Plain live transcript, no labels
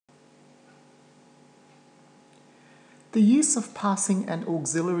The use of passing and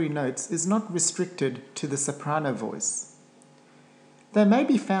auxiliary notes is not restricted to the soprano voice. They may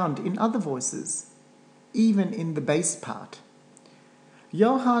be found in other voices, even in the bass part.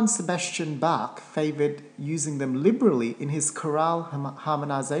 Johann Sebastian Bach favoured using them liberally in his chorale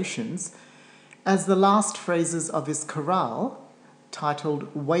harmonizations as the last phrases of his chorale,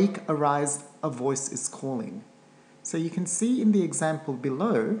 titled "Wake, Arise, a Voice is Calling." So you can see in the example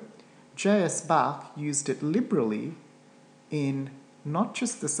below, J.S. Bach used it liberally in not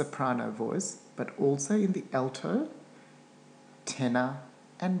just the soprano voice, but also in the alto, tenor,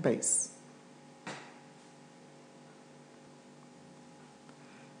 and bass.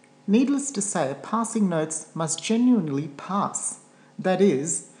 Needless to say, passing notes must genuinely pass. That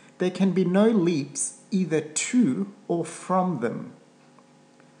is, there can be no leaps either to or from them.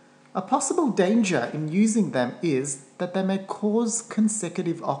 A possible danger in using them is that they may cause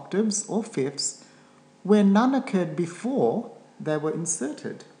consecutive octaves or fifths where none occurred before they were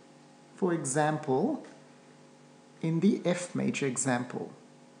inserted. For example, in the F major example.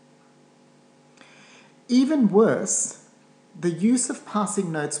 Even worse, the use of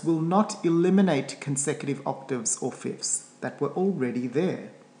passing notes will not eliminate consecutive octaves or fifths that were already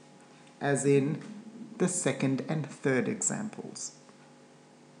there, as in the second and third examples.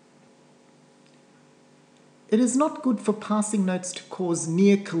 It is not good for passing notes to cause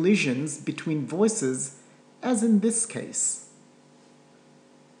near collisions between voices, as in this case.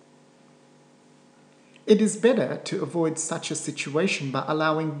 It is better to avoid such a situation by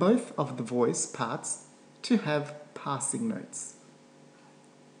allowing both of the voice parts to have passing notes.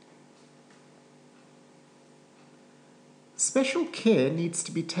 Special care needs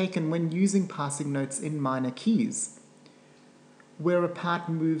to be taken when using passing notes in minor keys, where a part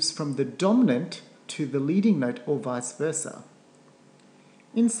moves from the dominant to the leading note or vice versa.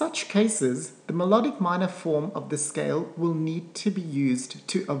 In such cases, the melodic minor form of the scale will need to be used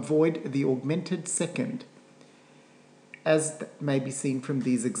to avoid the augmented second, as may be seen from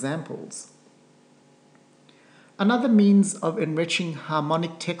these examples. Another means of enriching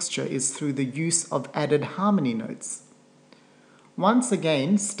harmonic texture is through the use of added harmony notes. Once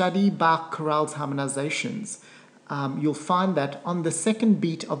again, study Bach chorales harmonizations. You'll find that on the second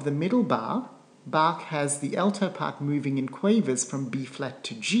beat of the middle bar, Bach has the alto part moving in quavers from B flat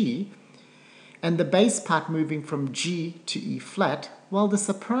to G, and the bass part moving from G to E flat, while the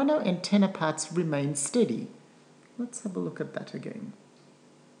soprano and tenor parts remain steady. Let's have a look at that again.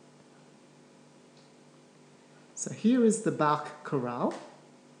 So here is the Bach chorale.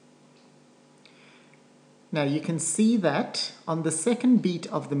 Now you can see that on the second beat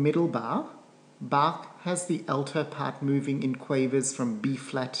of the middle bar, Bach has the alto part moving in quavers from B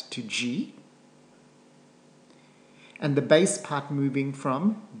flat to G, and the bass part moving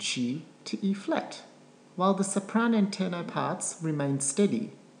from G to E flat, while the soprano and tenor parts remain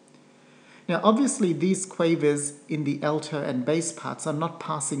steady. Now obviously these quavers in the alto and bass parts are not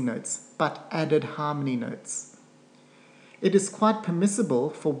passing notes, but added harmony notes. It is quite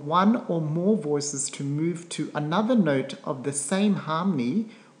permissible for one or more voices to move to another note of the same harmony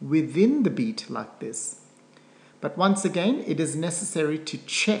within the beat like this. But once again, it is necessary to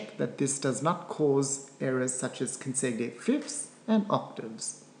check that this does not cause errors such as consecutive fifths and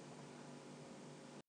octaves.